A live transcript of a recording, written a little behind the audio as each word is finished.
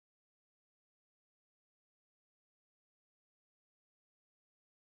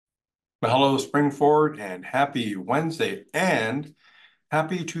Well, hello, Springford, and happy Wednesday and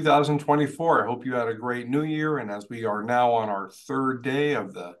happy 2024. I hope you had a great new year. And as we are now on our third day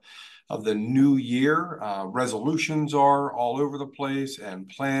of the new year, resolutions are all over the place, and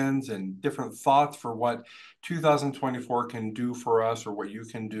plans and different thoughts for what 2024 can do for us, or what you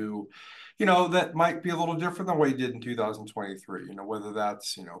can do, that might be a little different than what you did in 2023. Whether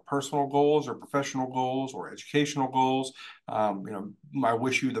that's, personal goals or professional goals or educational goals. I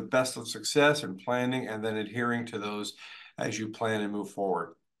wish you the best of success in planning and then adhering to those as you plan and move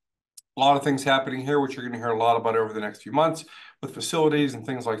forward. A lot of things happening here, which you're going to hear a lot about over the next few months with facilities and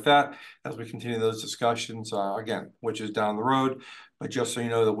things like that as we continue those discussions, again, which is down the road. But just so you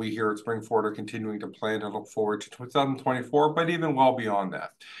know that we here at Springford are continuing to plan and look forward to 2024, but even well beyond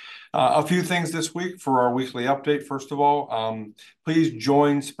that. A few things this week for our weekly update. First of all, please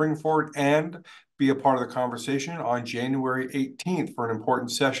join Springford and be a part of the conversation on January 18th for an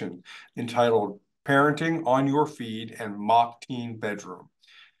important session entitled Parenting on Your Feed and Mock Teen Bedroom.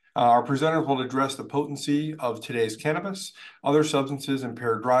 Our presenters will address the potency of today's cannabis, other substances,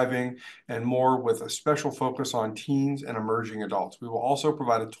 impaired driving, and more, with a special focus on teens and emerging adults. We will also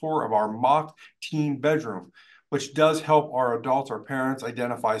provide a tour of our mock teen bedroom, which does help our adults, our parents,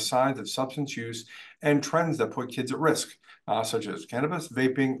 identify signs of substance use and trends that put kids at risk, such as cannabis,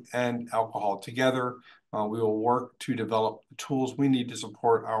 vaping, and alcohol. Together, we will work to develop the tools we need to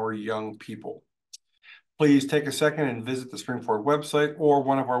support our young people. Please take a second and visit the Springford website or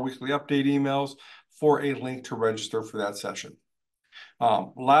one of our weekly update emails for a link to register for that session.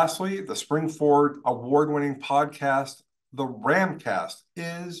 Lastly, the Springford award-winning podcast, The Ramcast,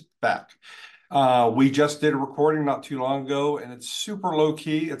 is back. We just did a recording not too long ago, and it's super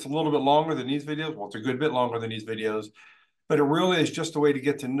low-key. It's a little bit longer than these videos. Well, it's a good bit longer than these videos, but it really is just a way to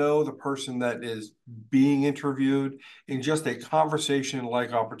get to know the person that is being interviewed in just a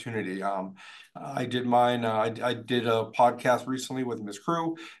conversation-like opportunity. I did mine. I did a podcast recently with Ms.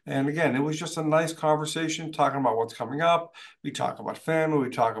 Crew, and again, it was just a nice conversation talking about what's coming up. We talk about family, we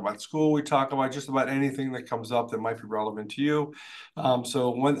talk about school, we talk about just about anything that comes up that might be relevant to you.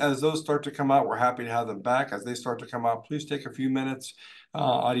 So as those start to come out, we're happy to have them back. As they start to come out, please take a few minutes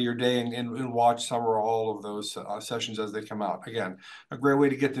out of your day and watch some or all of those sessions as they come out. Again, a great way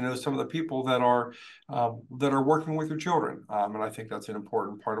to get to know some of the people that are working with your children, and I think that's an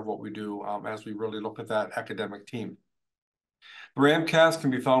important part of what we do as we really look at that academic team. The Ramcast can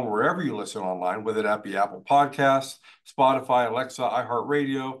be found wherever you listen online, whether that be Apple Podcasts, Spotify, Alexa,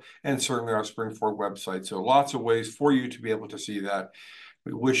 iHeartRadio, and certainly our Springford website. So lots of ways for you to be able to see that.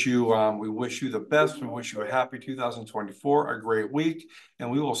 We wish you the best. We wish you a happy 2024, a great week,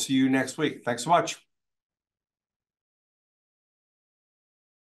 and we will see you next week. Thanks so much.